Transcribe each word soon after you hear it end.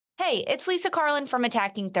Hey, it's Lisa Carlin from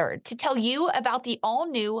Attacking Third to tell you about the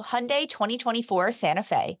all-new Hyundai 2024 Santa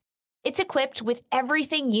Fe. It's equipped with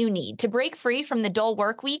everything you need to break free from the dull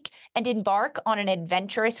work week and embark on an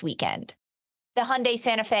adventurous weekend. The Hyundai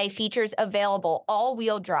Santa Fe features available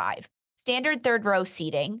all-wheel drive, standard third-row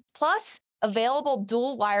seating, plus available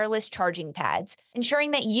dual wireless charging pads,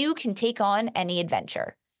 ensuring that you can take on any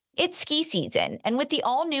adventure. It's ski season, and with the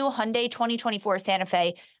all-new Hyundai 2024 Santa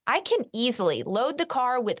Fe, I can easily load the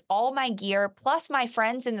car with all my gear plus my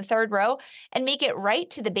friends in the third row and make it right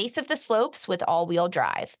to the base of the slopes with all-wheel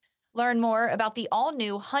drive. Learn more about the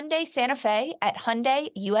all-new Hyundai Santa Fe at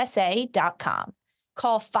HyundaiUSA.com.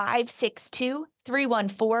 Call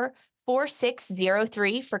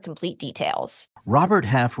 562-314-4603 for complete details. Robert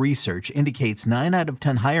Half research indicates 9 out of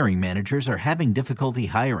 10 hiring managers are having difficulty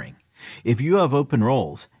hiring. If you have open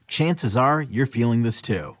roles, chances are you're feeling this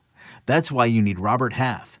too. That's why you need Robert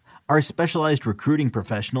Half. Our specialized recruiting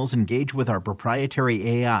professionals engage with our proprietary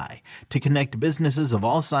AI to connect businesses of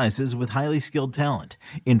all sizes with highly skilled talent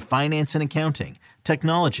in finance and accounting,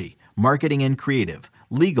 technology, marketing and creative,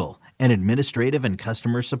 legal, and administrative and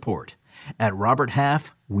customer support. At Robert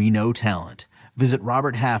Half, we know talent. Visit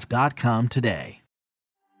roberthalf.com today.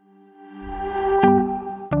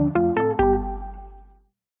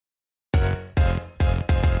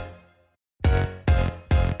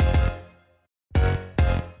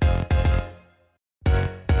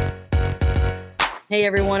 Hey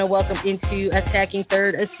everyone, and welcome into Attacking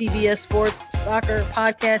Third, a CBS Sports soccer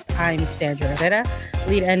podcast. I'm Sandra Herrera,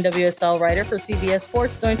 lead NWSL writer for CBS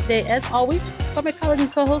Sports, joined today, as always, by my colleague and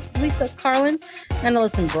co-host Lisa Carlin,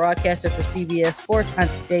 analyst and broadcaster for CBS Sports. On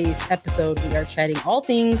today's episode, we are chatting all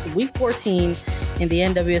things Week 14 in the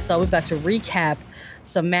NWSL. We've got to recap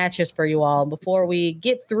some matches for you all. Before we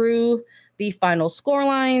get through the final score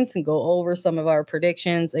lines and go over some of our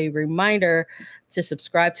predictions, a reminder to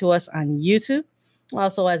subscribe to us on YouTube.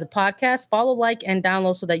 Also, as a podcast, follow, like, and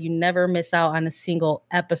download so that you never miss out on a single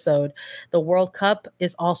episode. The World Cup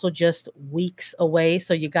is also just weeks away,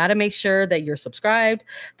 so you got to make sure that you're subscribed,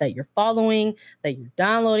 that you're following, that you're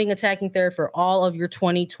downloading Attacking Third for all of your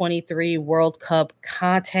 2023 World Cup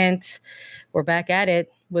content. We're back at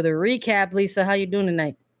it with a recap. Lisa, how you doing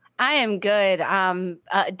tonight? I am good.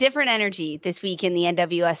 Different energy this week in the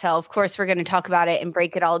NWSL. Of course, we're going to talk about it and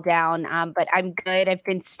break it all down. But I'm good. I've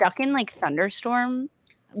been stuck in like thunderstorm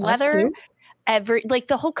weather.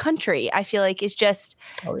 The whole country, I feel like, is just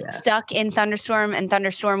stuck in thunderstorm and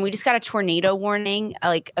thunderstorm. We just got a tornado warning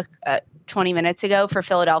 20 minutes ago for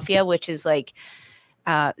Philadelphia, which is like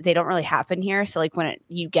they don't really happen here. So like when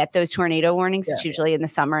you get those tornado warnings, it's usually in the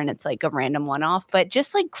summer and it's like a random one-off, but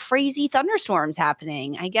just like crazy thunderstorms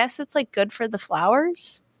happening. I guess it's like good for the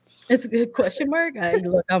flowers. It's a good question mark.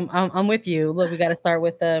 Look, I'm with you. Look, we got to start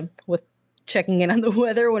with checking in on the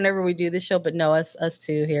weather whenever we do this show, but no, us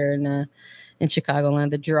two here in Chicagoland,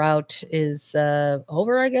 the drought is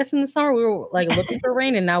over, I guess, in the summer. We were like looking for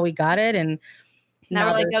rain and now we got it. And now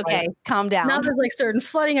we're like, okay, calm down. Now there's like certain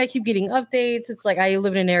flooding. I keep getting updates. It's like I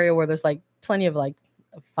live in an area where there's like plenty of like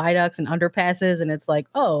viaducts and underpasses, and it's like,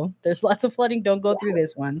 oh, there's lots of flooding. Don't go through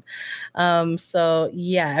this one. So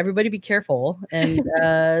yeah, everybody be careful and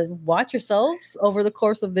watch yourselves over the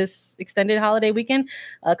course of this extended holiday weekend.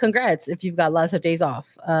 Congrats if you've got lots of days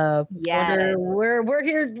off. We're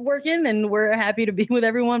here working and we're happy to be with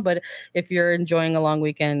everyone. But if you're enjoying a long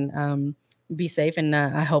weekend, be safe, and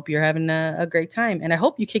I hope you're having a great time. And I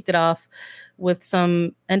hope you kicked it off with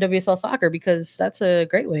some NWSL soccer, because that's a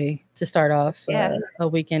great way to start off a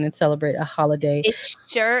weekend and celebrate a holiday. It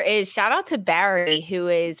sure is. Shout out to Barry, who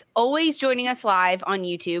is always joining us live on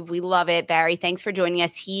YouTube. We love it. Barry, thanks for joining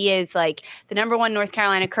us. He is like the number one North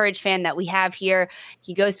Carolina Courage fan that we have here.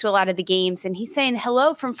 He goes to a lot of the games, and he's saying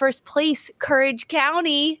hello from first place, Courage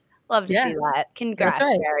County. Love to see that. Congrats,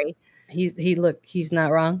 Barry. He's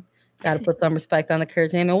not wrong. Got to put some respect on the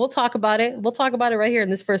Courage name, and we'll talk about it. We'll talk about it right here in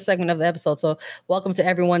this first segment of the episode. So welcome to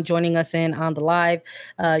everyone joining us in on the live.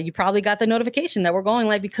 You probably got the notification that we're going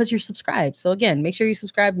live because you're subscribed. So again, make sure you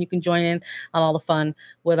subscribe and you can join in on all the fun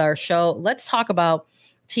with our show. Let's talk about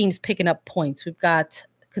teams picking up points. We've got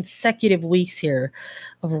consecutive weeks here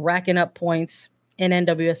of racking up points in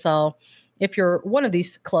NWSL. If you're one of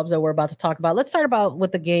these clubs that we're about to talk about, let's start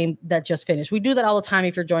with the game that just finished. We do that all the time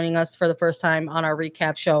if you're joining us for the first time on our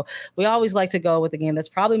recap show. We always like to go with the game that's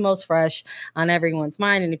probably most fresh on everyone's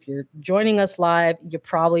mind. And if you're joining us live, you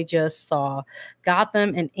probably just saw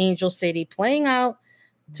Gotham and Angel City playing out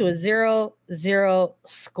to a 0-0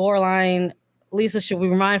 scoreline. Lisa, should we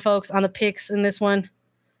remind folks on the picks in this one?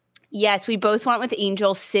 Yes, we both went with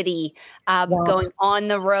Angel City going on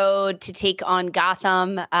the road to take on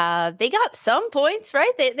Gotham. They got some points,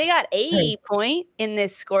 right? They got a point in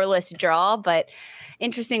this scoreless draw, but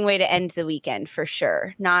interesting way to end the weekend for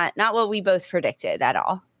sure. Not what we both predicted at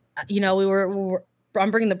all. We were I'm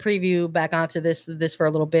bringing the preview back onto this for a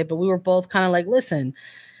little bit, but we were both kind of like, listen,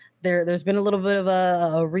 there's been a little bit of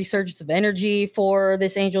a resurgence of energy for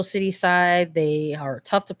this Angel City side. They are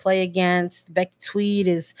tough to play against. Becky Tweed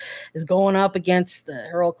is going up against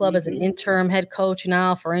her old club as an interim head coach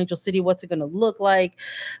now for Angel City. What's it going to look like?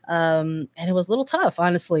 And it was a little tough,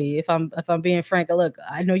 honestly, if I'm being frank. Look,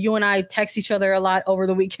 I know you and I text each other a lot over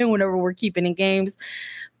the weekend whenever we're keeping in games.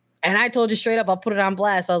 And I told you straight up, I'll put it on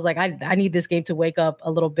blast. I was like, I need this game to wake up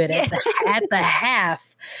a little bit. At the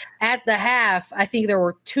half, I think there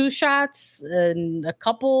were 2 shots and a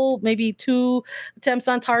couple, maybe 2 attempts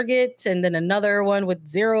on target, and then another one with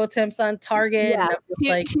 0 attempts on target.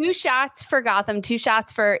 Yeah, 2 shots for Gotham, 2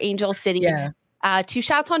 shots for Angel City. Yeah. 2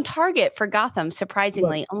 shots on target for Gotham.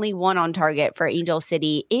 Surprisingly, only 1 on target for Angel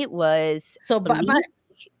City. It was so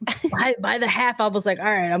by the half, I was like, all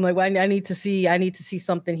right, I'm like, well, I need to see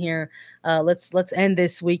something here. Let's end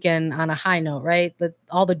this weekend on a high note, right?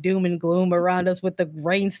 All the doom and gloom around us with the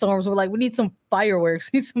rainstorms. We're like, we need some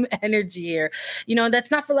fireworks, need some energy here.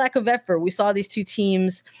 That's not for lack of effort. We saw these 2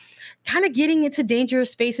 teams kind of getting into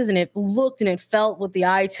dangerous spaces, and it looked and it felt with the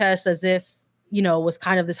eye test as if, was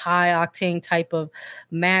kind of this high octane type of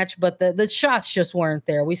match, but the shots just weren't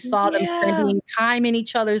there. We saw them spending time in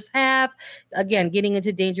each other's half, again, getting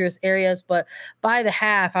into dangerous areas. But by the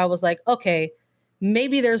half, I was like, okay,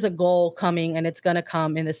 maybe there's a goal coming and it's going to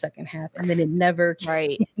come in the second half. And then it never came.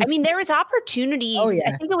 Right. I mean, there was opportunities. Oh, yeah.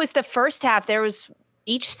 I think it was the first half.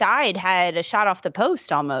 Each side had a shot off the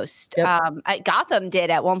post almost. Yep. Gotham did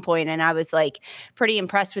at one point, and I was like pretty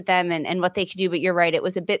impressed with them and what they could do. But you're right, it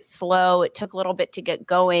was a bit slow. It took a little bit to get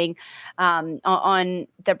going. On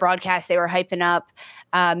the broadcast, they were hyping up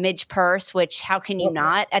Midge Purse, which how can you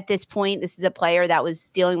not at this point? This is a player that was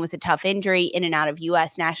dealing with a tough injury in and out of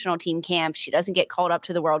U.S. national team camp. She doesn't get called up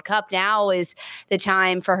to the World Cup. Now is the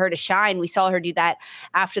time for her to shine. We saw her do that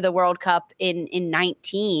after the World Cup in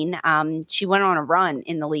 19. She went on a run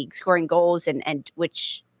in the league, scoring goals, and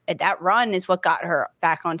which that run is what got her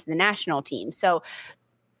back onto the national team. So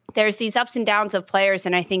there's these ups and downs of players,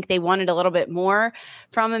 and I think they wanted a little bit more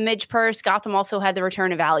from a Midge Purse. Gotham also had the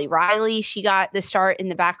return of Allie Riley. She got the start in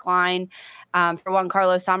the back line for Juan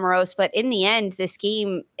Carlos Amaros. But in the end, this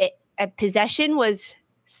game, possession was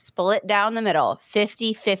split down the middle,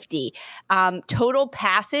 50-50. Total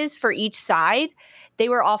passes for each side, they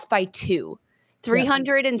were off by 2.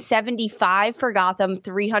 375 for Gotham,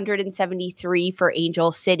 373 for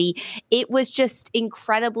Angel City. It was just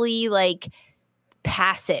incredibly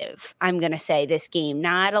passive, I'm going to say, this game.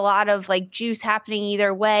 Not a lot of juice happening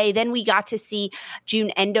either way. Then we got to see June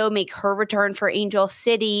Endo make her return for Angel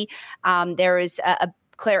City. There was a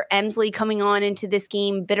Claire Emsley coming on into this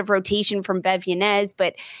game, bit of rotation from Bev Yanez,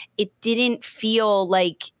 but it didn't feel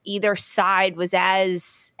like either side was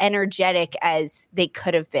as energetic as they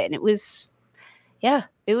could have been. It was a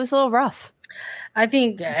little rough. I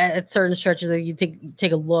think at certain stretches that you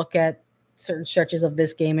take a look at certain stretches of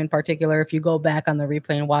this game in particular, if you go back on the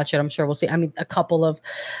replay and watch it, I'm sure we'll see. I mean, a couple of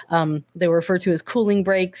they were referred to as cooling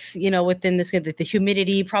breaks, within this game, the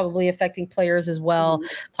humidity probably affecting players as well,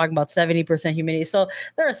 talking about 70% humidity. So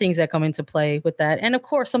there are things that come into play with that. And of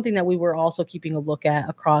course, something that we were also keeping a look at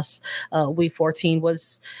across week 14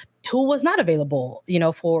 was who was not available,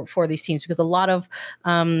 for these teams, because a lot of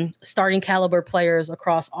starting caliber players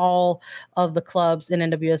across all of the clubs in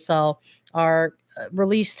NWSL are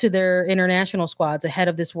released to their international squads ahead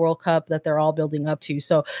of this World Cup that they're all building up to.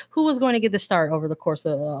 So who was going to get the start over the course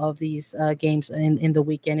of these games in the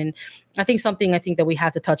weekend? And I think that we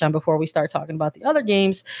have to touch on before we start talking about the other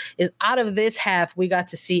games is out of this half, we got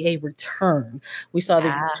to see a return. We saw the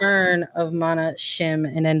return of Mana Shim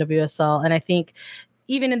in NWSL. And I think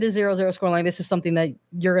even in the 0-0 scoreline, this is something that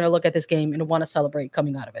you're going to look at this game and want to celebrate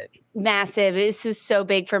coming out of it. Massive. This was so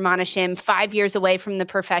big for Mana Shim, 5 years away from the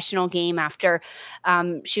professional game after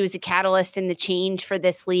she was a catalyst in the change for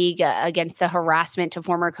this league against the harassment of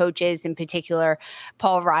former coaches, in particular,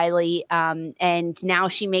 Paul Riley. And now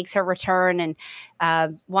she makes her return. And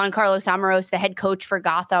Juan Carlos Amaros, the head coach for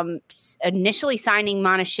Gotham, initially signing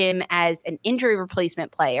Mana Shim as an injury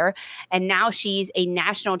replacement player. And now she's a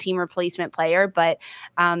national team replacement player. But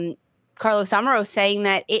Carlos Amaro saying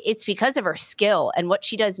that it's because of her skill and what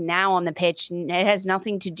she does now on the pitch. And it has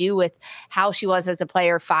nothing to do with how she was as a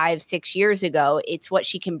player 5-6 years ago. It's what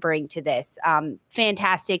she can bring to this.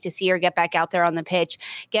 Fantastic to see her get back out there on the pitch,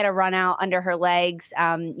 get a run out under her legs.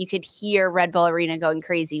 You could hear Red Bull Arena going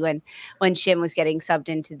crazy when Shim was getting subbed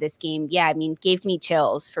into this game. Yeah, I mean, gave me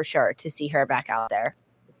chills for sure to see her back out there.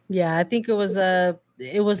 Yeah, I think it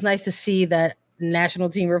was nice to see that national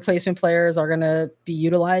team replacement players are going to be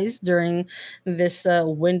utilized during this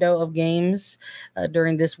window of games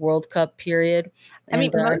during this World Cup period. I mean,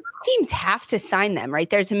 most teams have to sign them, right?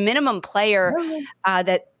 There's a minimum player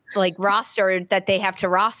that like rostered that they have to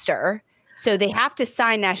roster. So they have to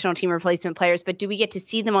sign national team replacement players, but do we get to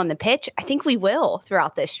see them on the pitch? I think we will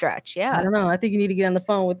throughout this stretch. Yeah. I don't know. I think you need to get on the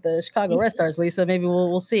phone with the Chicago Red Stars, Lisa. Maybe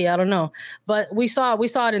we'll see. I don't know. But we saw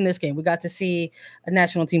it in this game. We got to see a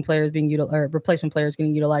national team players being or replacement players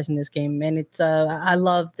getting utilized in this game. And it's I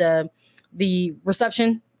loved the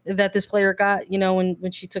reception that this player got,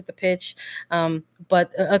 when she took the pitch.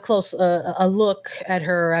 But a close a look at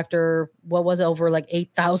her after what was over like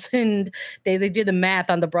 8,000 days. They did the math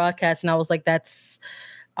on the broadcast, and I was like, that's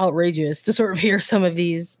outrageous to sort of hear some of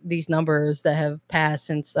these numbers that have passed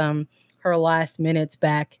since her last minutes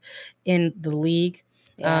back in the league.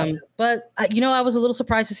 Yeah. But I was a little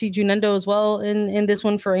surprised to see Junendo as well in this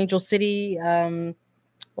one for Angel City. A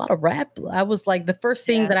lot of rep. I was like, the first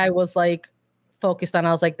thing that I was like focused on,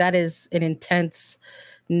 I was like, that is an intense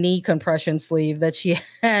knee compression sleeve that she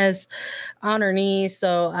has on her knee.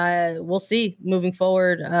 So we'll see moving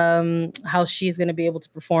forward how she's going to be able to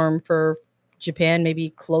perform for Japan,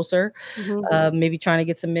 maybe closer, maybe trying to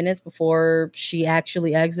get some minutes before she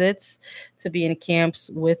actually exits to be in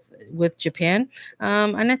camps with Japan.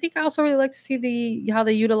 And I think I also really like to see how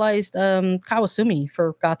they utilized Kawasumi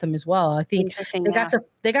for Gotham as well. I think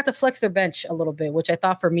they got to flex their bench a little bit, which I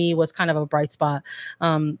thought for me was kind of a bright spot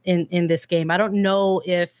in this game. I don't know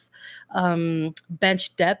if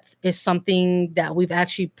bench depth is something that we've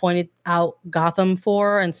actually pointed out Gotham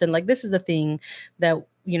for and said, like, this is the thing that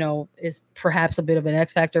is perhaps a bit of an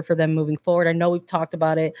X factor for them moving forward. I know we've talked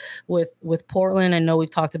about it with Portland. I know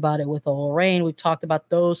we've talked about it with Lorraine. We've talked about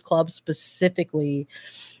those clubs specifically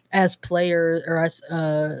as players or as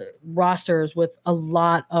rosters with a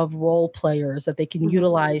lot of role players that they can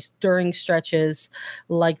utilize during stretches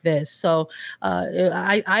like this. So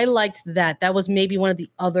I liked that. That was maybe one of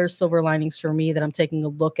the other silver linings for me that I'm taking a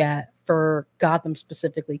look at for Gotham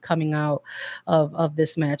specifically coming out of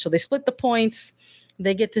this match. So they split the points.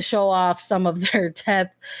 They get to show off some of their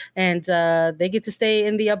depth, and they get to stay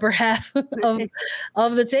in the upper half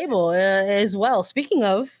of the table as well. Speaking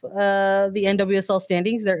of the NWSL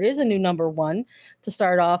standings, there is a new number one to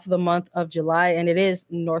start off the month of July, and it is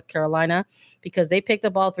North Carolina, because they picked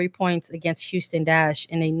up all 3 points against Houston Dash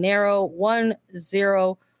in a narrow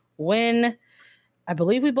 1-0 win. I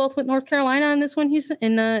believe we both went North Carolina in this one, Houston.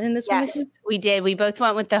 In this one, yes, we did. We both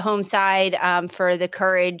went with the home side for the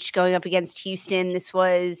Courage going up against Houston. This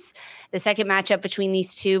was the second matchup between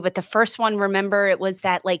these two, but the first one, remember, it was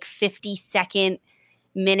that like 52nd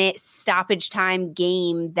minute stoppage time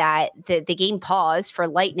game that the game paused for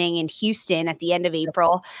Lightning in Houston at the end of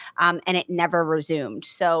April, and it never resumed.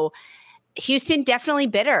 So Houston definitely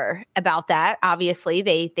bitter about that. Obviously,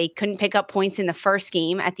 they couldn't pick up points in the first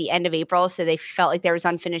game at the end of April, so they felt like there was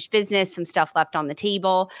unfinished business, some stuff left on the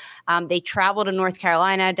table. They traveled to North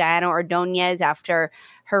Carolina. Diana Ordonez, after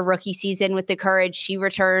her rookie season with the Courage, she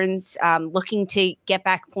returns looking to get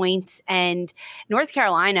back points, and North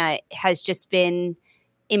Carolina has just been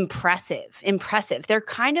impressive. They're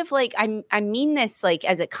kind of like, I mean this like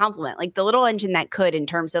as a compliment, like the little engine that could, in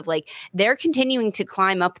terms of like they're continuing to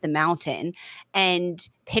climb up the mountain and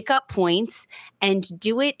pick up points and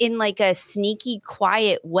do it in like a sneaky,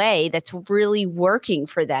 quiet way that's really working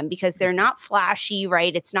for them, because they're not flashy,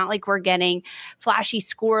 right? It's not like we're getting flashy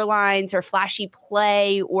score lines or flashy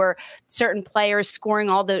play or certain players scoring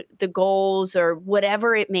all the goals or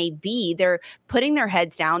whatever it may be. They're putting their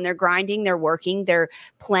heads down, they're grinding, they're working, they're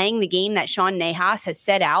playing the game that Sean Nahas has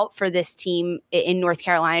set out for this team in North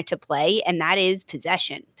Carolina to play, and that is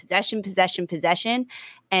possession,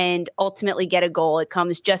 and ultimately get a goal. It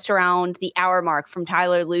comes just around the hour mark from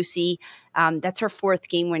Tyler Lucy. That's her fourth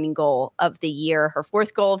game-winning goal of the year, her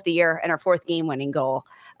fourth goal of the year, and her fourth game-winning goal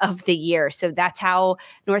of the year. So that's how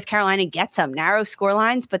North Carolina gets them. Narrow score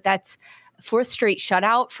lines, but that's fourth straight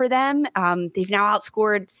shutout for them. They've now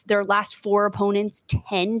outscored their last four opponents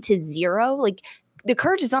 10-0. Like, the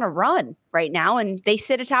Courage is on a run right now, and they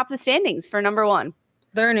sit atop the standings for number one.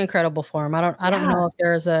 They're in incredible form. I don't know if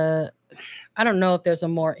there's a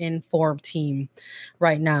more informed team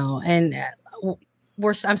right now. And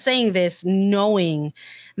I'm saying this knowing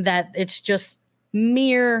that it's just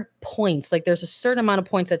mere points. Like there's a certain amount of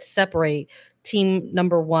points that separate team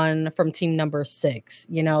number 1 from team number 6,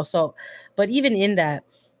 So, but even in that,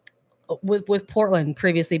 with Portland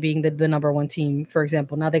previously being the number 1 team, for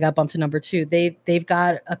example, now they got bumped to number 2. They've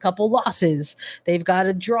got a couple losses. They've got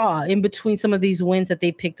a draw in between some of these wins that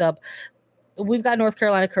they picked up. We've got North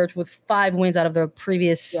Carolina Courage with 5 wins out of their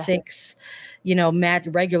previous 6,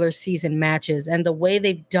 regular season matches. And the way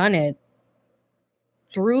they've done it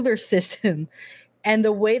through their system and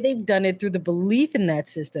the way they've done it through the belief in that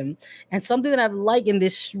system, and something that I've liked in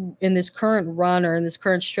this current run or in this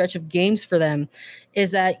current stretch of games for them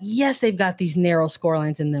is that, yes, they've got these narrow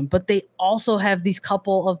scorelines in them, but they also have these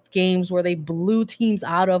couple of games where they blew teams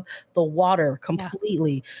out of the water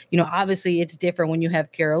completely. Obviously it's different when you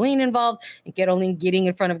have Caroline involved and Caroline getting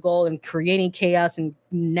in front of goal and creating chaos and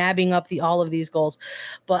nabbing up all of these goals.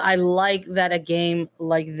 But I like that a game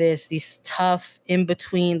like this, these tough in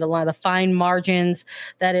between the fine margins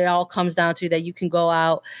that it all comes down to, that you can go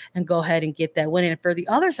out and go ahead and get that win. And for the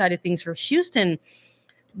other side of things, for Houston,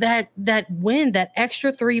 that win, that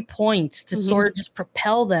extra 3 points to sort of just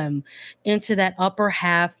propel them into that upper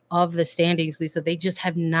half of the standings, Lisa, they just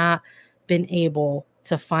have not been able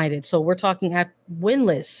to find it. So we're talking at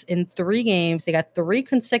winless in 3 games. They got 3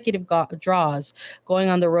 consecutive draws going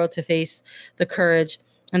on the road to face the Courage,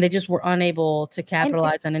 and they just were unable to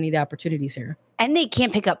capitalize on any of the opportunities here. And they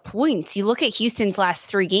can't pick up points. You look at Houston's last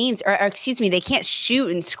 3 games, or excuse me, they can't shoot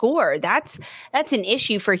and score. That's an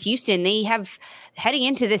issue for Houston. They have, heading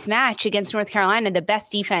into this match against North Carolina, the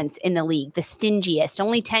best defense in the league, the stingiest.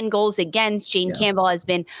 Only 10 goals against. Jane Campbell has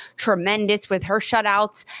been tremendous with her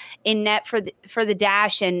shutouts in net for the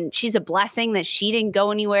Dash, and she's a blessing that she didn't go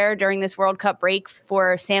anywhere during this World Cup break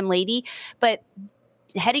for Sam Lady. But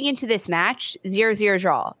heading into this match, 0-0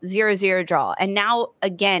 draw, 0-0 draw. And now,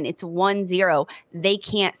 again, it's 1-0. They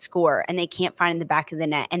can't score, and they can't find in the back of the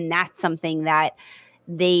net. And that's something that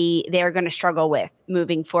they're going to struggle with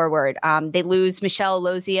moving forward. They lose Michelle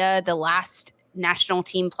Lozia, the last national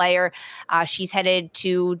team player. She's headed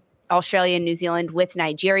to Australia and New Zealand with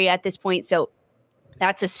Nigeria at this point. So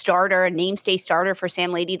that's a starter, a namestay starter for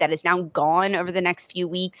Sam Lady that is now gone over the next few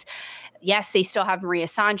weeks. Yes, they still have Maria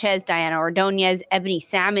Sanchez, Diana Ordonez, Ebony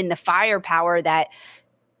Salmon, the firepower that,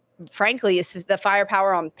 frankly, is the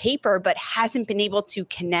firepower on paper, but hasn't been able to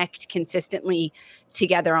connect consistently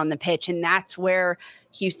together on the pitch. And that's where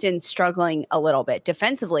Houston's struggling a little bit.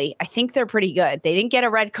 Defensively, I think they're pretty good. They didn't get a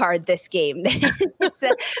red card this game.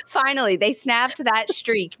 Finally, they snapped that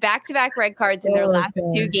streak. Back-to-back red cards in their last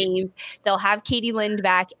 2 games. They'll have Katie Lind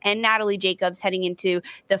back and Natalie Jacobs heading into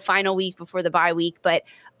the final week before the bye week. But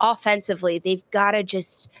offensively, they've got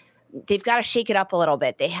to shake it up a little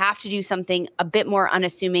bit. They have to do something a bit more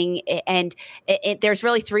unassuming. And there's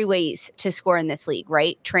really 3 ways to score in this league,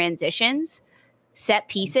 right? Transitions, set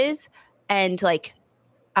pieces, and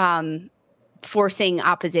forcing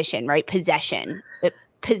opposition, right? Possession.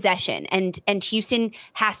 And Houston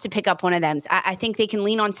has to pick up one of them. I think they can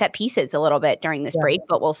lean on set pieces a little bit during this break,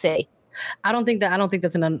 but we'll see. I don't think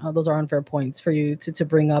that's those are unfair points for you to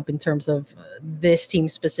bring up in terms of this team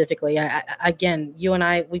specifically. Again, you and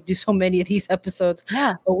I, we do so many of these episodes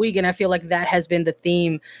a week, and I feel like that has been the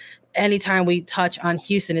theme. Anytime we touch on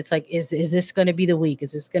Houston, it's like, is this going to be the week?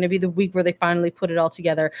 Is this going to be the week where they finally put it all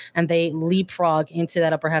together and they leapfrog into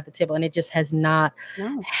that upper half of the table? And it just has not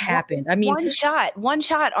happened. I mean, one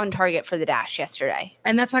shot on target for the Dash yesterday,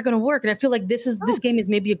 and that's not going to work. And I feel like this game is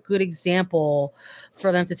maybe a good example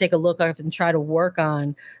for them to take a look at and try to work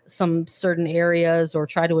on some certain areas or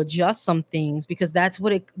try to adjust some things, because that's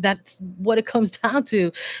what it comes down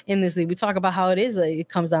to in this league. We talk about how it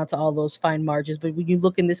comes down to all those fine margins, but when you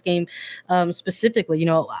look in this game specifically,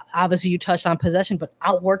 obviously you touched on possession, but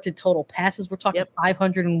outworked in total passes. We're talking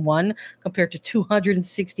 501 compared to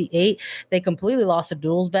 268. They completely lost a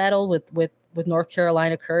duels battle with North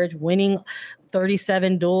Carolina Courage, winning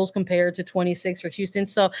 37 duels compared to 26 for Houston.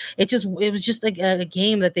 So it was just like a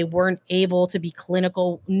game that they weren't able to be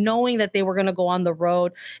clinical, knowing that they were going to go on the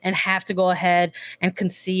road and have to go ahead and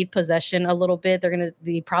concede possession a little bit.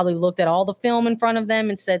 They probably looked at all the film in front of them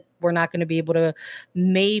and said, we're not going to be able to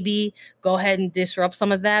maybe go ahead and disrupt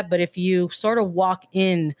some of that. But if you sort of walk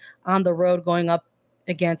in on the road going up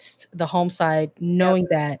against the home side, knowing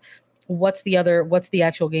that, what's the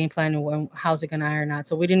actual game plan and how's it going to iron out?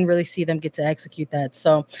 So we didn't really see them get to execute that.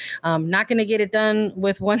 So not going to get it done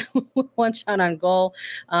with one shot on goal.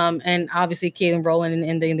 And obviously Caitlin Rowland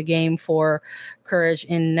in the game for Courage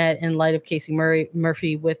in net in light of Casey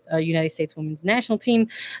Murphy with United States women's national team.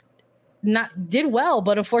 did well,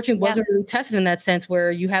 but unfortunately wasn't really tested in that sense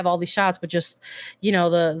where you have all these shots, but just,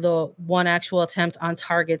 the one actual attempt on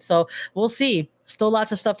target. So we'll see. Still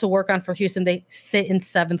lots of stuff to work on for Houston. They sit in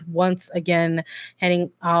 7th once again,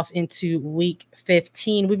 heading off into week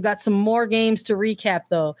 15. We've got some more games to recap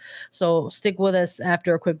though. So stick with us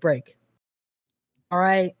after a quick break. All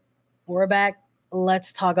right, we're back.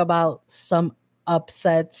 Let's talk about some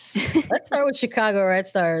upsets. Let's start with Chicago Red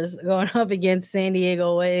Stars going up against San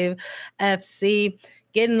Diego Wave FC,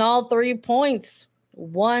 getting all 3 points,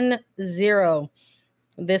 1-0.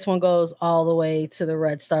 This one goes all the way to the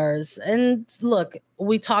Red Stars. And look,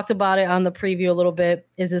 we talked about it on the preview a little bit.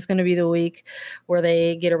 Is this going to be the week where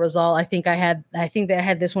they get a result? I think they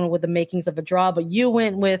had this one with the makings of a draw, but you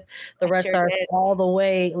went with the Red Stars all the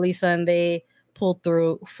way, Lisa, and they pulled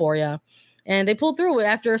through for you. And they pulled through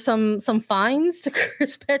after some fines to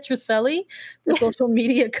Chris Petroselli for social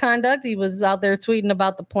media conduct. He was out there tweeting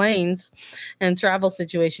about the planes and travel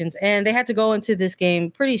situations. And they had to go into this game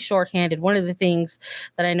pretty shorthanded. One of the things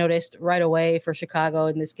that I noticed right away for Chicago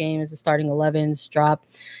in this game is the starting 11's drop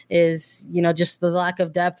is, just the lack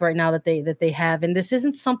of depth right now that they have. And this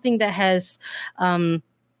isn't something that has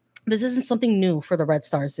this isn't something new for the Red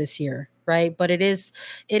Stars this year, right? But it is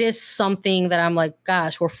something that I'm like,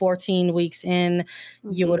 gosh, we're 14 weeks in.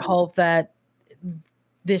 Mm-hmm. You would hope that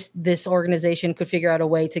this organization could figure out a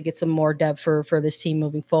way to get some more depth for this team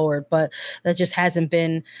moving forward. But that just hasn't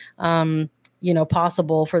been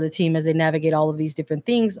possible for the team as they navigate all of these different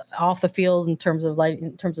things off the field in terms of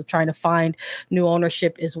trying to find new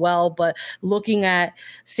ownership as well. But looking at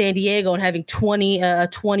San Diego and having 20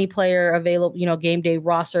 player available, game day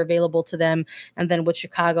roster available to them. And then with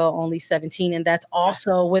Chicago, only 17. And that's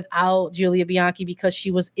also without Julia Bianchi because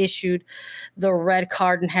she was issued the red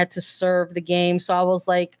card and had to serve the game. So I was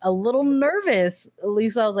like a little nervous. At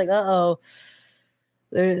least I was like, uh-oh.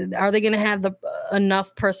 Are they going to have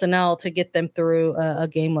enough personnel to get them through a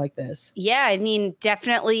game like this? Yeah, I mean,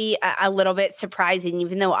 definitely a little bit surprising.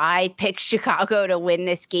 Even though I picked Chicago to win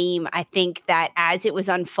this game, I think that as it was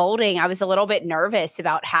unfolding, I was a little bit nervous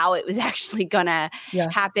about how it was actually going to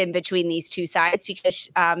happen between these two sides because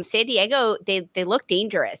San Diego, they look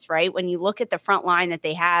dangerous, right? When you look at the front line that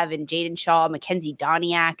they have and Jaden Shaw, Mackenzie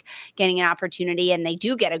Doniak getting an opportunity, and they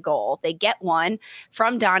do get a goal. They get one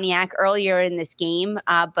from Doniak earlier in this game.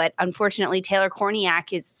 But unfortunately, Taylor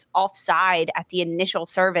Korniak is offside at the initial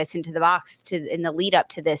service into the box in the lead up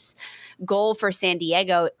to this goal for San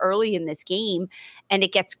Diego early in this game, and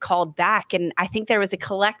it gets called back. And I think there was a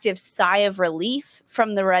collective sigh of relief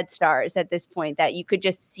from the Red Stars at this point that you could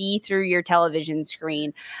just see through your television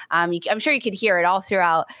screen. I'm sure you could hear it all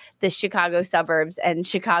throughout the Chicago suburbs and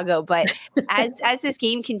Chicago. But as this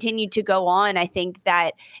game continued to go on, I think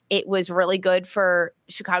that it was really good for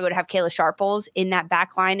Chicago to have Kayla Sharples in that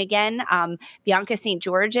back line again. Bianca St.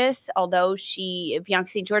 George, although she's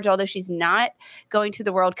not going to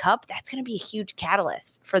the World Cup, that's going to be a huge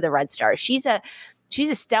catalyst for the Red Stars. She's a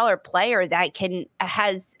stellar player that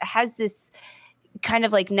has this kind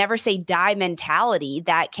of like never say die mentality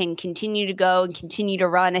that can continue to go and continue to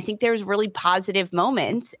run. I think there's really positive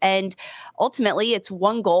moments, and ultimately it's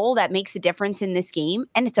one goal that makes a difference in this game,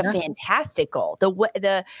 and it's a fantastic goal.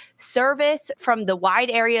 The service from the wide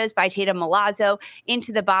areas by Tatum Milazzo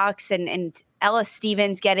into the box and Ella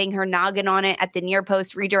Stevens getting her noggin on it at the near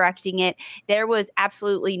post, redirecting it. There was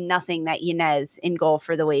absolutely nothing that Yanez in goal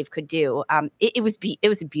for the Wave could do. It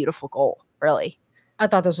was a beautiful goal, really. I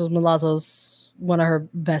thought this was Milazzo's one of her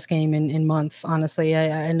best game in months, honestly.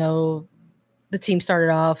 I know the team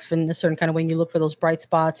started off in a certain kind of way. You look for those bright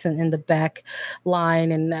spots in the back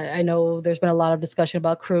line. And I know there's been a lot of discussion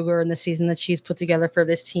about Kruger and the season that she's put together for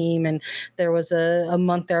this team. And there was a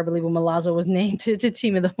month there, I believe, when Milazzo was named to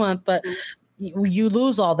Team of the Month. But you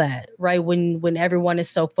lose all that, right? When everyone is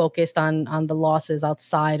so focused on the losses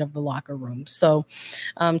outside of the locker room. So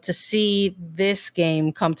to see this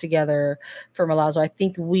game come together for Milazzo, I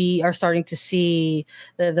think we are starting to see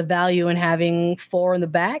the value in having 4 in the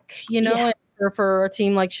back, for a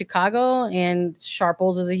team like Chicago, and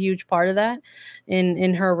Sharples is a huge part of that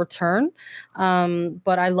in her return.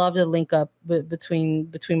 But I love the link up between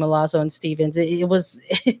Milazzo and Stevens. It was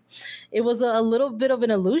a little bit of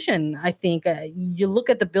an illusion, I think. You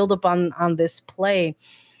look at the buildup on this play,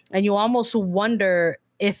 and you almost wonder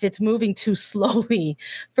if it's moving too slowly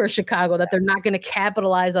for Chicago, that they're not going to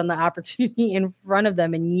capitalize on the opportunity in front of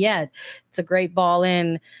them. And yet it's a great ball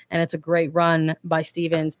in, and it's a great run by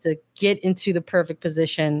Stevens to get into the perfect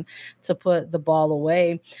position to put the ball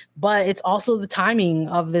away. But it's also the timing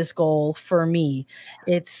of this goal for me.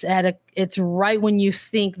 It's right when you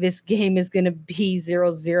think this game is going to be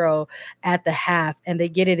 0-0 at the half, and they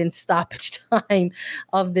get it in stoppage time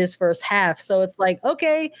of this first half. So it's like,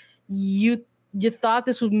 okay, you thought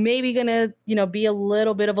this was maybe going to, be a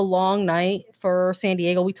little bit of a long night for San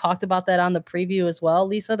Diego. We talked about that on the preview as well,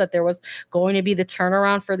 Lisa, that there was going to be the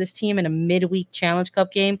turnaround for this team in a midweek Challenge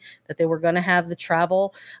Cup game, that they were going to have the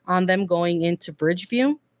travel on them going into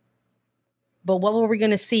Bridgeview. But what were we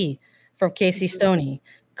going to see from Casey Stoney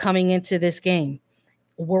coming into this game?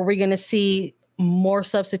 Were we going to see more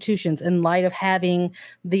substitutions in light of having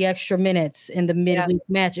the extra minutes in the midweek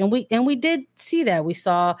match? And we did see that. We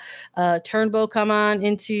saw Turnbow come on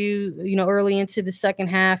into, early into the second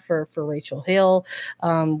half for Rachel Hill.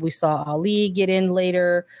 We saw Ali get in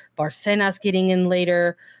later, Barcenas getting in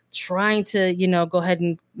later, trying to, go ahead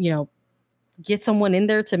and, get someone in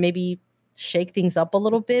there to maybe shake things up a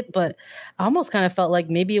little bit. But I almost kind of felt like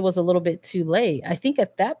maybe it was a little bit too late. I think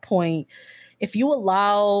at that point, if you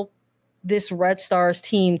allow this Red Stars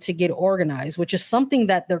team to get organized, which is something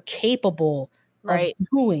that they're capable of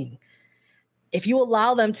doing, if you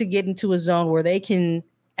allow them to get into a zone where they can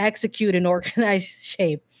execute in organized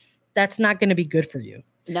shape, that's not going to be good for you.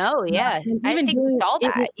 No, yeah. I think it's all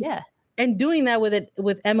that. Yeah. And doing that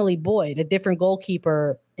with Emily Boyd, a different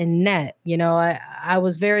goalkeeper in net, I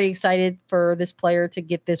was very excited for this player to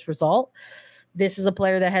get this result. This is a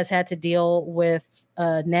player that has had to deal with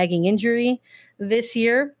nagging injury this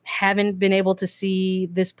year. Haven't been able to see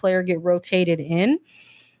this player get rotated in,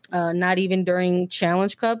 not even during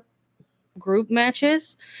Challenge Cup group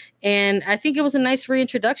matches. And I think it was a nice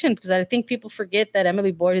reintroduction, because I think people forget that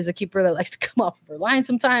Emily Boyd is a keeper that likes to come off of her line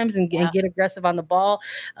sometimes and get aggressive on the ball.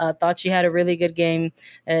 Thought she had a really good game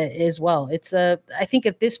as well. It's I think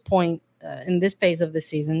at this point, in this phase of the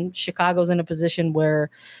season, Chicago's in a position where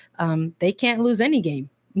they can't lose any game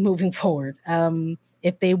moving forward.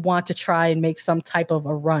 If they want to try and make some type of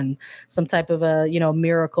a run, some type of a,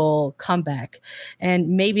 miracle comeback.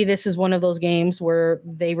 And maybe this is one of those games where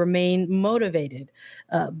they remain motivated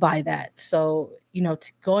by that. So,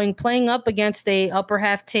 playing up against a upper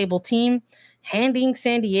half table team, handing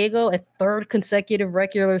San Diego a third consecutive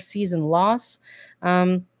regular season loss.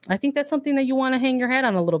 I think that's something that you want to hang your hat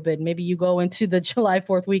on a little bit. Maybe you go into the July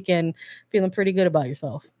 4th weekend feeling pretty good about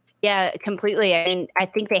yourself. Yeah, completely. I mean, I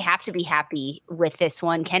think they have to be happy with this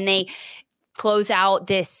one. Can they close out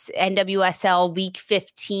this NWSL Week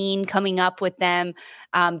 15 coming up with them,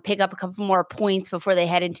 pick up a couple more points before they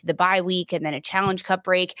head into the bye week and then a Challenge Cup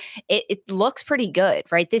break? It looks pretty good,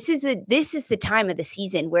 right? This is the time of the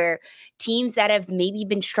season where teams that have maybe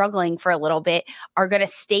been struggling for a little bit are going to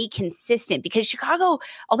stay consistent, because Chicago,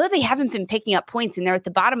 although they haven't been picking up points and they're at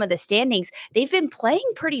the bottom of the standings, they've been playing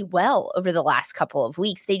pretty well over the last couple of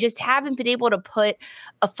weeks. They just haven't been able to put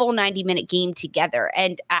a full 90-minute game together.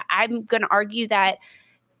 And I'm going to argue that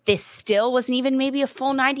this still wasn't even maybe a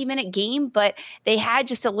full 90-minute game, but they had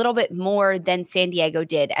just a little bit more than San Diego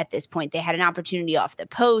did at this point. They had an opportunity off the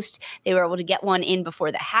post. They were able to get one in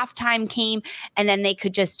before the halftime came, and then they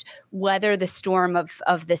could just weather the storm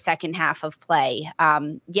of the second half of play.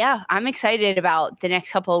 I'm excited about the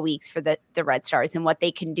next couple of weeks for the Red Stars and what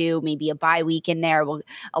they can do. Maybe a bye week in there will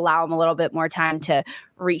allow them a little bit more time to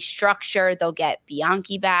restructure. They'll get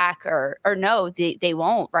Bianchi back, or no, they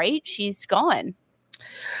won't, right? She's gone.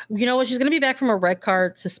 You know what? She's going to be back from a red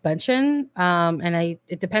card suspension. And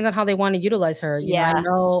it depends on how they want to utilize her.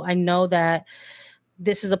 I know that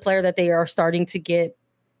this is a player that they are starting to get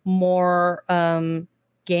more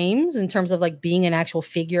games in terms of like being an actual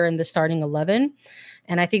figure in the starting 11.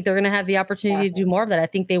 And I think they're going to have the opportunity to do more of that. I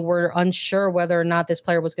think they were unsure whether or not this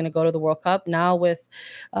player was going to go to the World Cup. Now with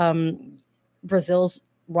Brazil's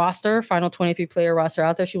roster, final 23 player roster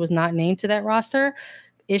out there, she was not named to that roster.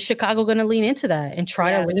 Is Chicago going to lean into that and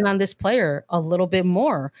try to lean on this player a little bit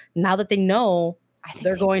more now that they know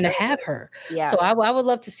they're going to have her? Yeah. So I would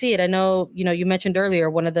love to see it. I know, you mentioned earlier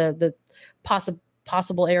one of the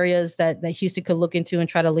possible areas that Houston could look into and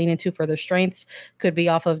try to lean into for their strengths could be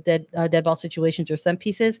off of dead ball situations or set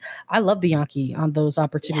pieces. I love Bianchi on those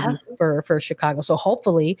opportunities for Chicago. So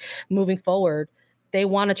hopefully moving forward, they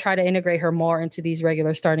want to try to integrate her more into these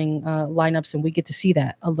regular starting lineups, and we get to see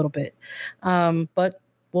that a little bit. But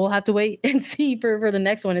we'll have to wait and see for the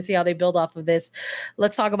next one and see how they build off of this.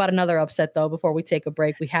 Let's talk about another upset, though, before we take a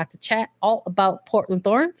break. We have to chat all about Portland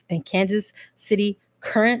Thorns and Kansas City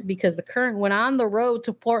Current, because the Current went on the road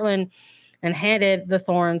to Portland and handed the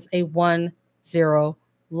Thorns a 1-0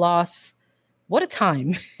 loss. What a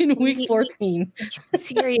time in week 14.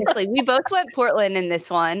 Seriously, we both went Portland in this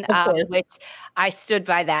one, which I stood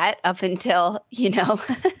by that up until, the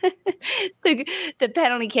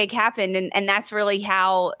penalty kick happened. And that's really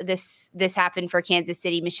how this happened for Kansas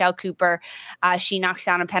City. Michelle Cooper, she knocks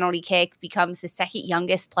down a penalty kick, becomes the second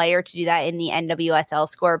youngest player to do that in the NWSL,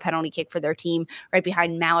 score a penalty kick for their team, right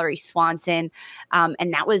behind Mallory Swanson.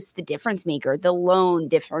 And that was the difference maker, the lone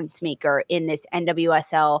difference maker in this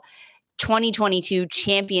NWSL 2022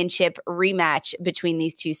 championship rematch between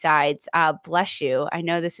these two sides. Bless you. I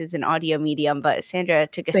know this is an audio medium, but Sandra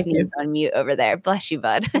took a sneeze on mute over there. Bless you,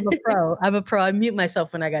 bud. I'm a pro. I mute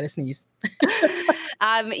myself when I got to sneeze.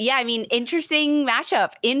 Interesting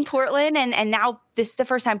matchup in Portland. And now this is the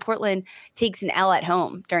first time Portland takes an L at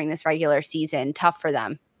home during this regular season. Tough for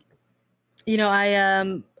them.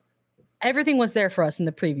 Everything was there for us in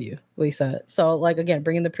the preview, Lisa. So, again,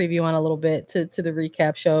 bringing the preview on a little bit to the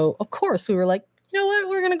recap show. Of course, we were like, you know what?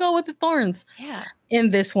 We're going to go with the Thorns. Yeah.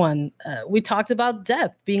 In this one, we talked about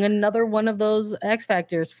depth being another one of those X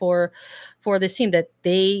factors for this team, that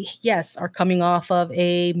they, yes, are coming off of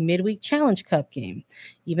a midweek Challenge Cup game.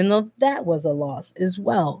 Even though that was a loss as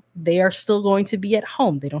well, they are still going to be at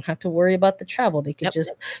home. They don't have to worry about the travel. They could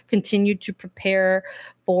just continue to prepare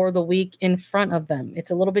for the week in front of them. It's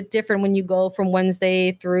a little bit different when you go from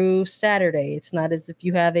Wednesday through Saturday. It's not as if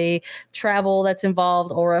you have a travel that's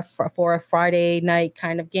involved or for a Friday night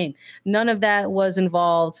kind of game. None of that was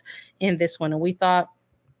involved in this one. And we thought,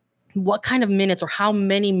 what kind of minutes or how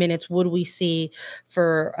many minutes would we see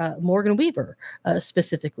for Morgan Weaver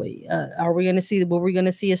specifically? Were we going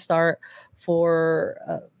to see a start for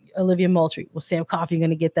Olivia Moultrie? Was Sam Coffey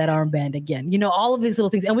going to get that armband again? All of these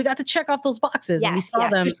little things. And we got to check off those boxes. And we saw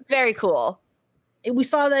them. Which is very cool. We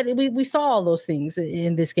saw that we saw all those things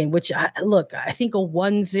in this game, which I think a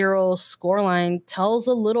 1-0 scoreline tells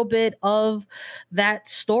a little bit of that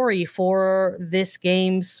story for this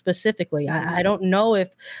game specifically. I don't know if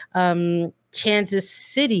Kansas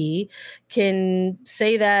City can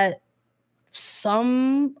say that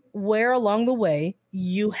somewhere along the way,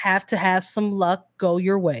 you have to have some luck go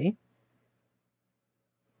your way.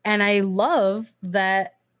 And I love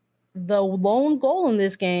that the lone goal in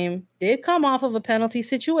this game did come off of a penalty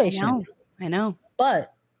situation. I know.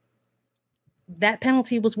 But that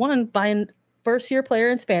penalty was won by a first-year player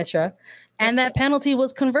in Spanstra, and that penalty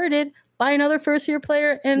was converted by another first-year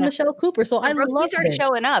player in Michelle Cooper. So I love it. Rookies are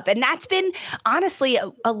showing up. And that's been, honestly,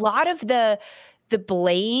 a lot of the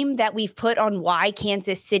blame that we've put on why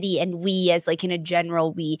Kansas City, and we as in a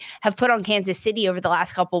general, we have put on Kansas City over the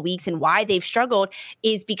last couple of weeks, and why they've struggled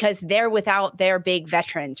is because they're without their big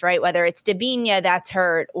veterans, right? Whether it's Dabinia that's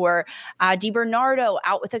hurt, or DiBernardo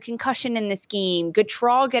out with a concussion in this game,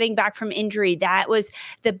 Gautreau getting back from injury. That was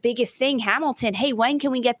the biggest thing. Hamilton, hey, when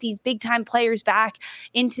can we get these big time players back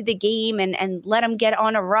into the game and let them get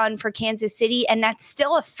on a run for Kansas City? And that's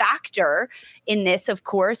still a factor in this, of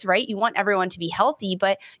course, right? You want everyone to be healthy,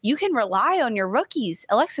 but you can rely on your rookies.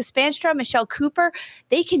 Alexis Spanstra, Michelle Cooper,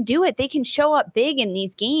 they can do it. They can show up big in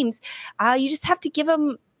these games. You just have to give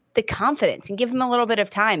them the confidence and give them a little bit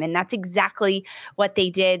of time. And that's exactly what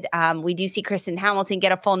they did. We do see Kristen Hamilton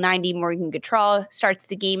get a full 90. Morgan Gautreau starts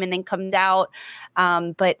the game and then comes out.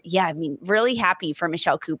 But yeah, really happy for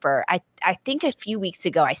Michelle Cooper. I think a few weeks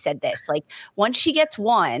ago I said this, once she gets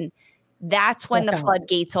one, that's when the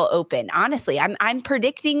floodgates will open. Honestly, I'm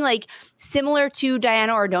predicting similar to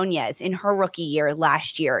Diana Ordonez in her rookie year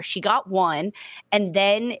last year. She got one, and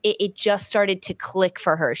then it just started to click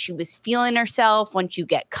for her. She was feeling herself. Once you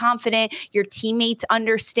get confident, your teammates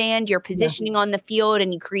understand your positioning on the field,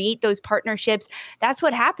 and you create those partnerships. That's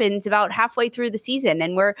what happens about halfway through the season,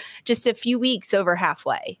 and we're just a few weeks over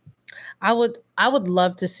halfway. I would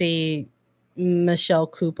love to see Michelle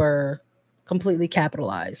Cooper completely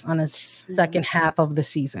capitalize on a second half of the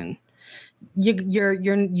season.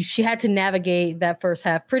 She had to navigate that first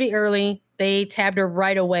half pretty early. They tabbed her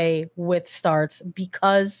right away with starts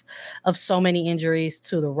because of so many injuries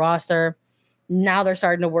to the roster. Now they're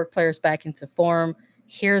starting to work players back into form.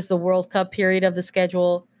 Here's the World Cup period of the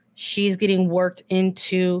schedule. She's getting worked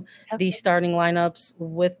into these starting lineups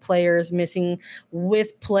with players missing,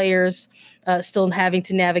 with players still having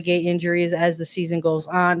to navigate injuries as the season goes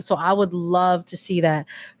on. So I would love to see that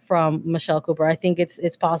from Michelle Cooper. I think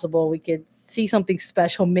it's possible we could see something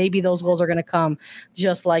special. Maybe those goals are going to come,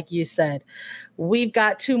 just like you said. We've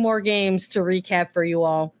got 2 more games to recap for you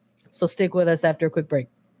all, so stick with us after a quick break.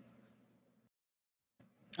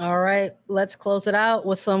 All right, let's close it out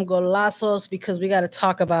with some golazos because we got to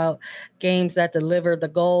talk about games that deliver the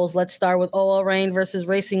goals. Let's start with OL Reign versus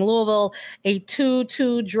Racing Louisville, a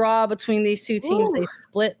 2-2 draw between these two teams. Ooh. They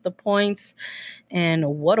split the points, and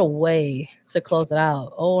what a way to close it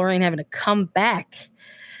out. OL Reign having to come back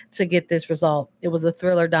to get this result. It was a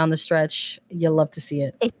thriller down the stretch. You love to see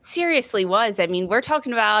it. It seriously was. I mean, we're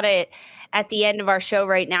talking about it at the end of our show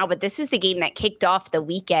right now, but this is the game that kicked off the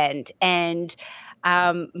weekend, and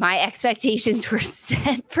my expectations were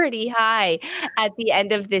set pretty high at the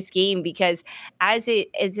end of this game because as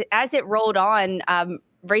it rolled on,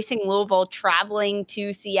 Racing Louisville traveling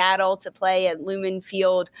to Seattle to play at Lumen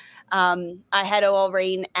Field. I had OL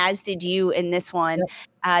Reign, as did you in this one.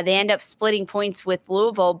 Yep. They end up splitting points with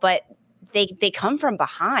Louisville, but they come from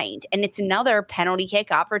behind, and it's another penalty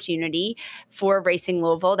kick opportunity for Racing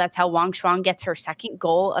Louisville. That's how Wang Shuang gets her second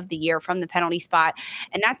goal of the year from the penalty spot,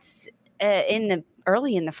 and that's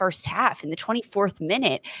early in the first half. In the 24th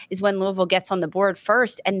minute is when Louisville gets on the board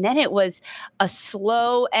first, and then it was a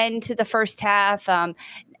slow end to the first half.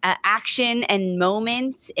 Action and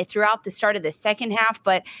moments throughout the start of the second half,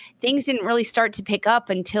 but things didn't really start to pick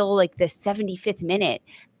up until like the 75th minute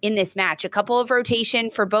in this match. A couple of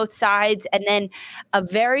rotation for both sides, and then a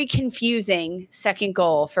very confusing second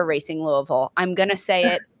goal for Racing Louisville. I'm going to say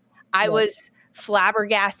it. I was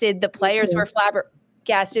flabbergasted. The players were flabbergasted.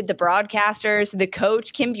 The broadcasters, the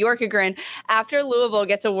coach, Kim Bjorkegren, after Louisville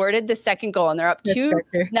gets awarded the second goal and they're up 2-0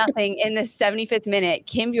 in the 75th minute,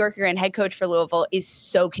 Kim Bjorkegren, head coach for Louisville, is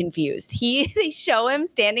so confused. They show him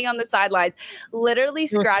standing on the sidelines, literally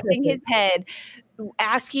scratching his head,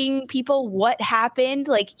 asking people what happened.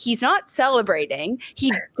 Like, he's not celebrating. He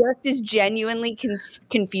just is genuinely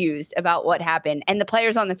confused about what happened. And the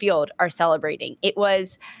players on the field are celebrating. It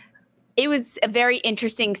was a very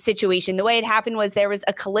interesting situation. The way it happened was there was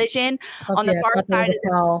a collision on the far side of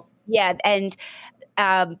the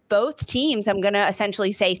and both teams, I'm going to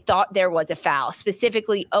essentially say, thought there was a foul.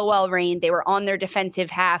 Specifically, OL Reign, they were on their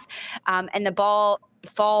defensive half, and the ball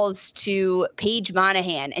falls to Paige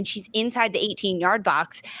Monahan, and she's inside the 18-yard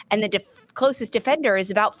box, and the closest defender is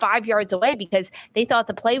about 5 yards away because they thought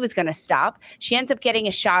the play was going to stop. She ends up getting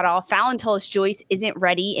a shot off. Fallon Tullis-Joyce isn't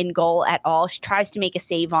ready in goal at all. She tries to make a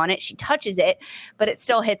save on it. She touches it, but it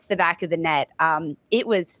still hits the back of the net. It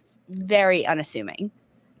was very unassuming.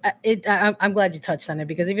 I'm glad you touched on it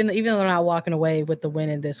because even though they're not walking away with the win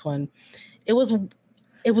in this one, it was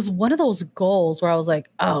one of those goals where I was like,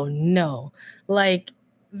 oh no, like,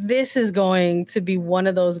 this is going to be one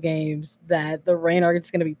of those games that the Reign are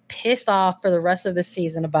just going to be pissed off for the rest of the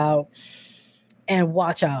season about, and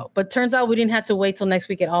watch out. But turns out we didn't have to wait till next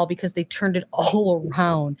week at all because they turned it all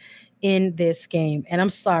around in this game. And I'm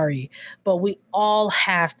sorry, but we all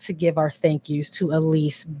have to give our thank yous to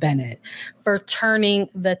Elise Bennett for turning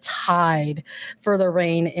the tide for the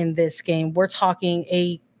Reign in this game. We're talking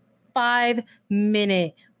a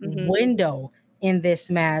 5-minute window in this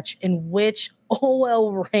match in which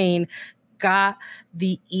OL Reign got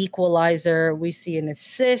the equalizer. We see an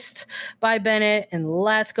assist by Bennett and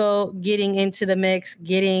Latsko getting into the mix,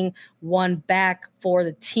 getting one back for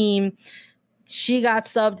the team. She got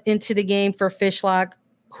subbed into the game for Fishlock,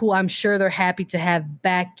 who I'm sure they're happy to have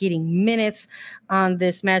back getting minutes on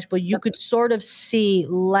this match. But you could sort of see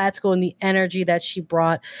Latsko and the energy that she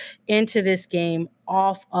brought into this game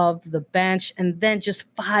off of the bench. And then just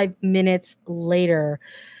 5 minutes later,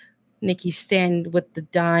 Nikki Stanton with the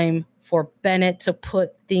dime for Bennett to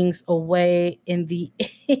put things away in the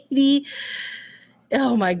 80.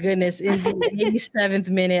 Oh my goodness, in the 87th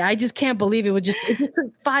minute. I just can't believe it just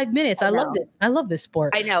took 5 minutes. I love this. I love this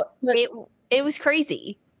sport. I know. But it was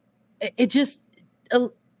crazy. It just,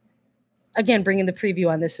 again, bringing the preview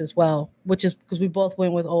on this as well, which is because we both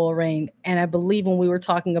went with OL Reign. And I believe when we were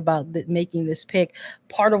talking about making this pick,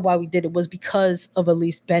 part of why we did it was because of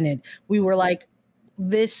Elise Bennett. We were like,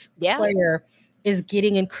 this player is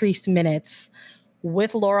getting increased minutes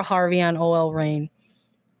with Laura Harvey on OL Reign.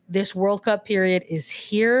 This World Cup period is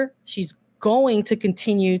here. She's going to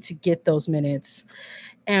continue to get those minutes.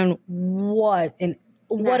 And what an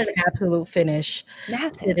absolute finish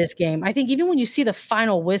to this game. I think even when you see the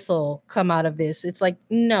final whistle come out of this, it's like,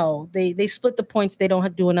 no, they split the points. They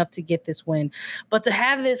don't do enough to get this win. But to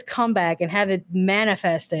have this comeback and have it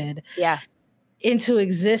manifested into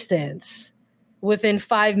existence within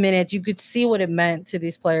 5 minutes, you could see what it meant to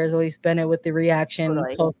these players, at least Bennett with the reaction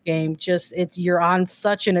post game. Just you're on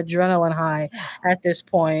such an adrenaline high at this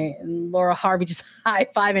point. And Laura Harvey just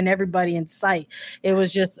high-fiving everybody in sight. It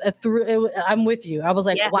was just I'm with you. I was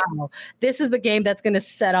like, wow, this is the game that's going to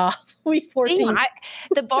set off week 14.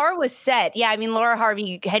 The bar was set. Yeah, I mean, Laura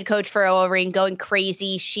Harvey, head coach for OL Reign, going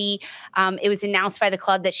crazy. It was announced by the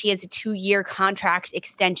club that she has a 2-year contract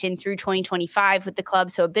extension through 2025 with the club.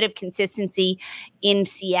 So a bit of consistency in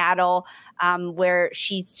Seattle, where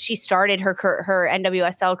she started her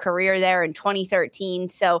NWSL career there in 2013.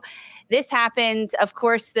 So this happens. Of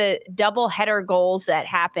course, the double header goals that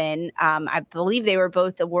happen, I believe they were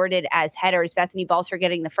both awarded as headers. Bethany Balser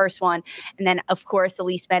getting the first one. And then, of course,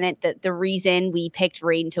 Elise Bennett, the reason we picked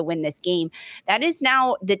Reign to win this game. That is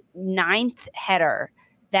now the 9th header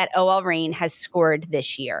that OL Reign has scored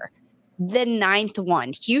this year. The 9th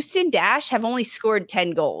one. Houston Dash have only scored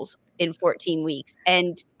 10 goals in 14 weeks.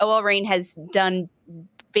 And OL Reign has done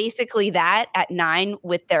basically that at 9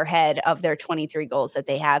 with their head of their 23 goals that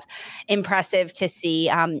they have. Impressive to see.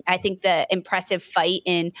 I think the impressive fight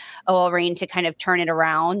in OL Reign to kind of turn it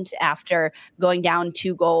around after going down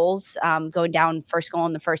 2 goals, going down first goal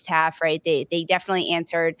in the first half, right? They definitely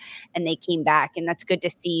answered and they came back. And that's good to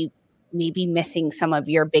see, maybe missing some of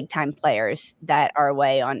your big time players that are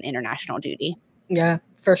away on international duty. Yeah,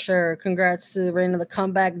 for sure. Congrats to the Reign of the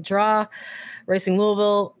comeback draw. Racing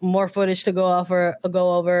Louisville, more footage to go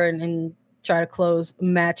over and try to close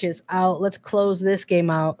matches out. Let's close this game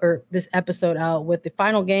out, or this episode out, with the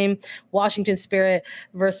final game, Washington Spirit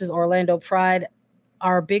versus Orlando Pride.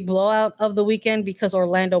 Our big blowout of the weekend, because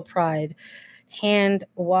Orlando Pride hand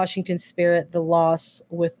Washington Spirit the loss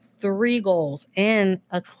with 3 goals and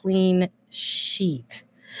a clean sheet.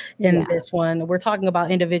 In this one, we're talking about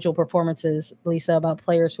individual performances, Lisa, about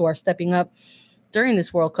players who are stepping up during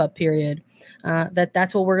this World Cup period.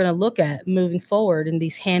 That's what we're going to look at moving forward in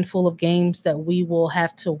these handful of games that we will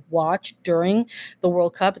have to watch during the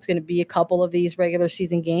World Cup. It's going to be a couple of these regular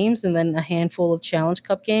season games and then a handful of Challenge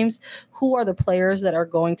Cup games. Who are the players that are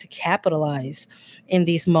going to capitalize in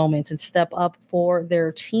these moments and step up for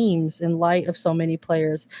their teams in light of so many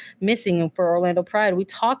players missing? And for Orlando Pride, we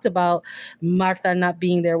talked about Marta not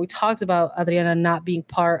being there. We talked about Adriana not being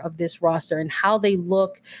part of this roster and how they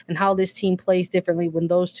look and how this team plays differently when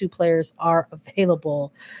those 2 players are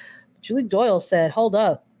available. Julie Doyle said, hold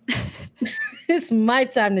up. It's my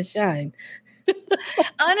time to shine.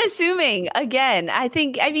 Unassuming again. I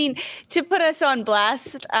mean, to put us on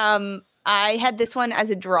blast, I had this one as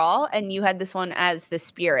a draw and you had this one as the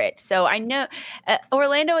Spirit. So I know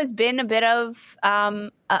Orlando has been a bit of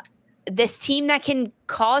this team that can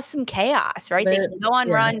cause some chaos, right? They can go on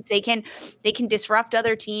runs. They can disrupt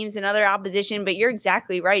other teams and other opposition. But you're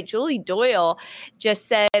exactly right. Julie Doyle just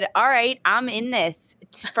said, all right, I'm in this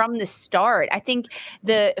from the start. I think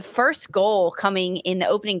the first goal coming in the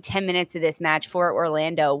opening 10 minutes of this match for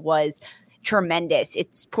Orlando was tremendous.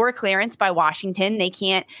 It's poor clearance by Washington. They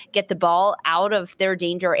can't get the ball out of their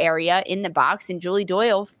danger area in the box. And Julie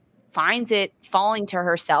Doyle finds it falling to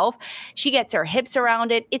herself. She gets her hips around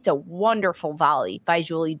it. It's a wonderful volley by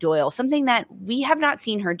Julie Doyle, something that we have not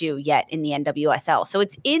seen her do yet in the NWSL. So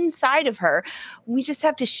it's inside of her. We just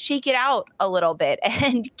have to shake it out a little bit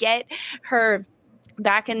and get her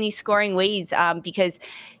back in these scoring ways, because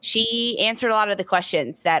she answered a lot of the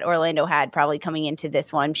questions that Orlando had probably coming into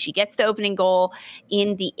this one. She gets the opening goal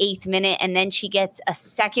in the 8th minute, and then she gets a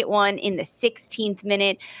second one in the 16th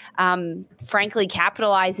minute, frankly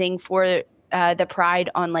capitalizing for the Pride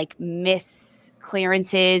on like miss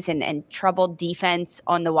clearances and troubled defense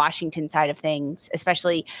on the Washington side of things,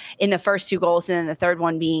 especially in the first 2 goals, and then the third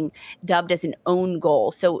one being dubbed as an own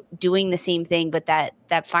goal. So doing the same thing, but that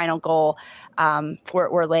final goal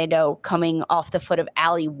for Orlando coming off the foot of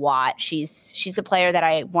Allie Watt. She's a player that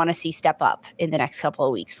I want to see step up in the next couple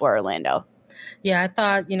of weeks for Orlando. Yeah, I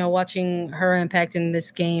thought, watching her impact in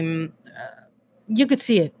this game, you could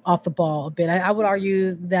see it off the ball a bit. I would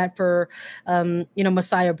argue that for,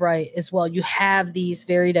 Messiah Bright as well. You have these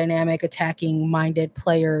very dynamic, attacking-minded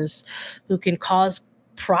players who can cause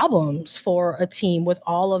problems for a team with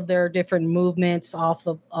all of their different movements off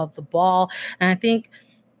of the ball. And I think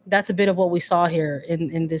that's a bit of what we saw here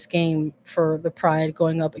in this game for the Pride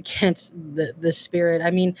going up against the Spirit.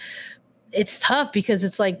 I mean, it's tough because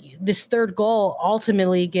it's like this third goal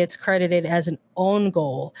ultimately gets credited as an own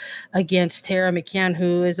goal against Tara McCann,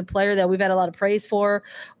 who is a player that we've had a lot of praise for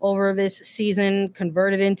over this season,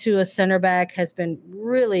 converted into a center back, has been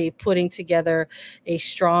really putting together a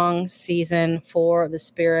strong season for the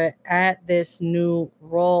Spirit at this new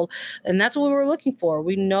role. And that's what we were looking for.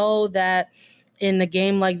 We know that in a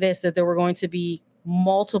game like this that there were going to be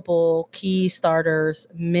multiple key starters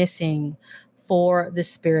missing for the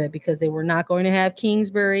Spirit, because they were not going to have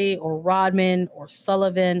Kingsbury or Rodman or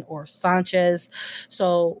Sullivan or Sanchez.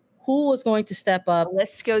 So who was going to step up? The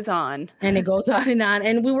list goes on. And it goes on and on.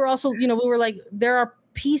 And we were also, we were like, there are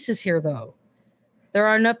pieces here, though. There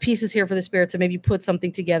are enough pieces here for the Spirit to maybe put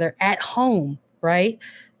something together at home, right?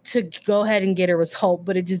 To go ahead and get a result,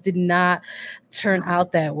 but it just did not turn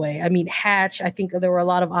out that way. I mean, Hatch, I think there were a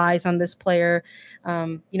lot of eyes on this player,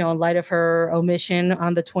 in light of her omission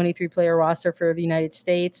on the 23-player roster for the United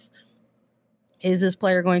States. Is this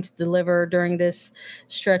player going to deliver during this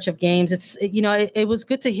stretch of games? It was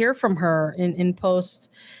good to hear from her in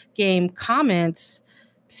post-game comments,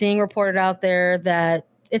 seeing reported out there that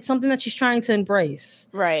it's something that she's trying to embrace.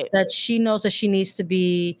 Right. That she knows that she needs to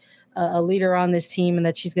be a leader on this team, and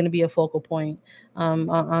that she's going to be a focal point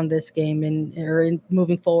on this game and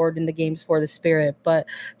moving forward in the games for the Spirit. But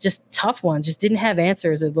just tough one. Just didn't have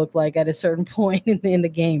answers, it looked like, at a certain point in the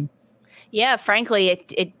game. Yeah, frankly,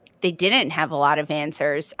 they didn't have a lot of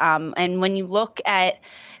answers. And when you look at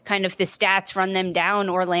kind of the stats, run them down,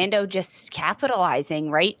 Orlando just capitalizing,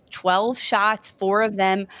 right? 12 shots, 4 of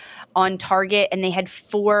them on target, and they had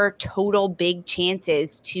 4 total big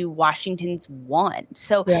chances to Washington's 1.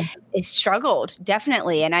 So it struggled,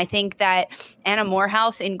 definitely. And I think that Anna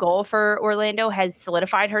Morehouse in goal for Orlando has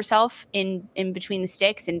solidified herself in between the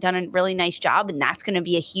sticks and done a really nice job. And that's going to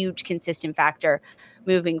be a huge consistent factor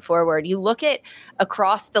moving forward. You look at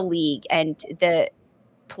across the league and the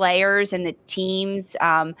players and the teams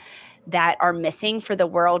that are missing for the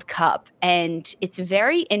World Cup. And it's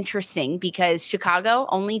very interesting because Chicago,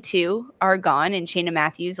 only 2 are gone, and Shayna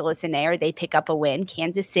Matthews, Alyssa Nair, they pick up a win.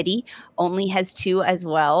 Kansas City only has 2 as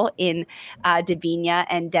well in Dabinia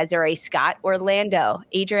and Desiree Scott. Orlando,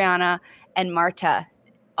 Adriana and Marta,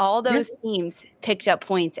 all those teams picked up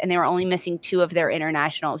points, and they were only missing 2 of their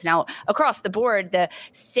internationals. Now, across the board, the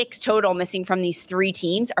 6 total missing from these 3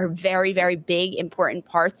 teams are very, very big, important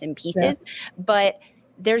parts and pieces. But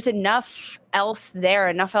there's enough else there,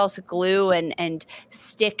 enough else glue and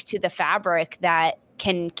stick to the fabric that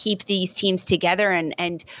can keep these teams together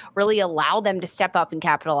and really allow them to step up and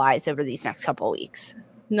capitalize over these next couple of weeks.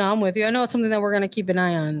 No, I'm with you. I know it's something that we're going to keep an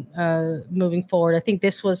eye on moving forward. I think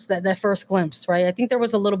this was that first glimpse, right? I think there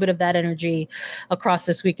was a little bit of that energy across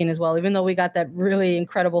this weekend as well, even though we got that really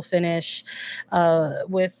incredible finish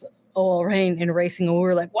with OL Reign in racing, and we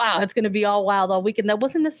were like, wow, it's going to be all wild all weekend. That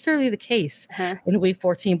wasn't necessarily the case in week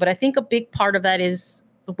 14, but I think a big part of that is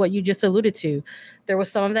what you just alluded to. There was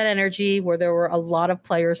some of that energy where there were a lot of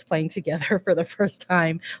players playing together for the first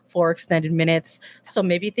time for extended minutes. So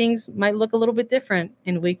maybe things might look a little bit different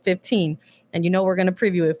in week 15. And we're going to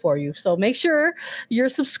preview it for you. So make sure you're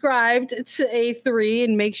subscribed to A3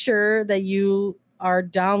 and make sure that you are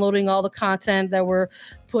downloading all the content that we're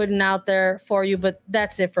putting out there for you. But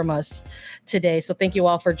that's it from us today. So thank you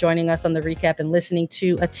all for joining us on the recap and listening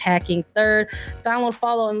to Attacking Third. Download,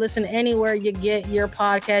 follow, and listen anywhere you get your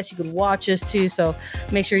podcast. You can watch us too. So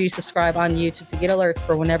make sure you subscribe on YouTube to get alerts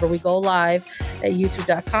for whenever we go live at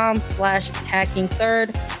youtube.com/Attacking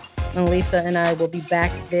Third. And Lisa and I will be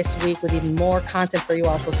back this week with even more content for you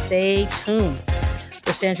all. So stay tuned.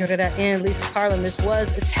 For Sandra Herrera and Lisa Carlin, this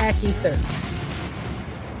was Attacking Third.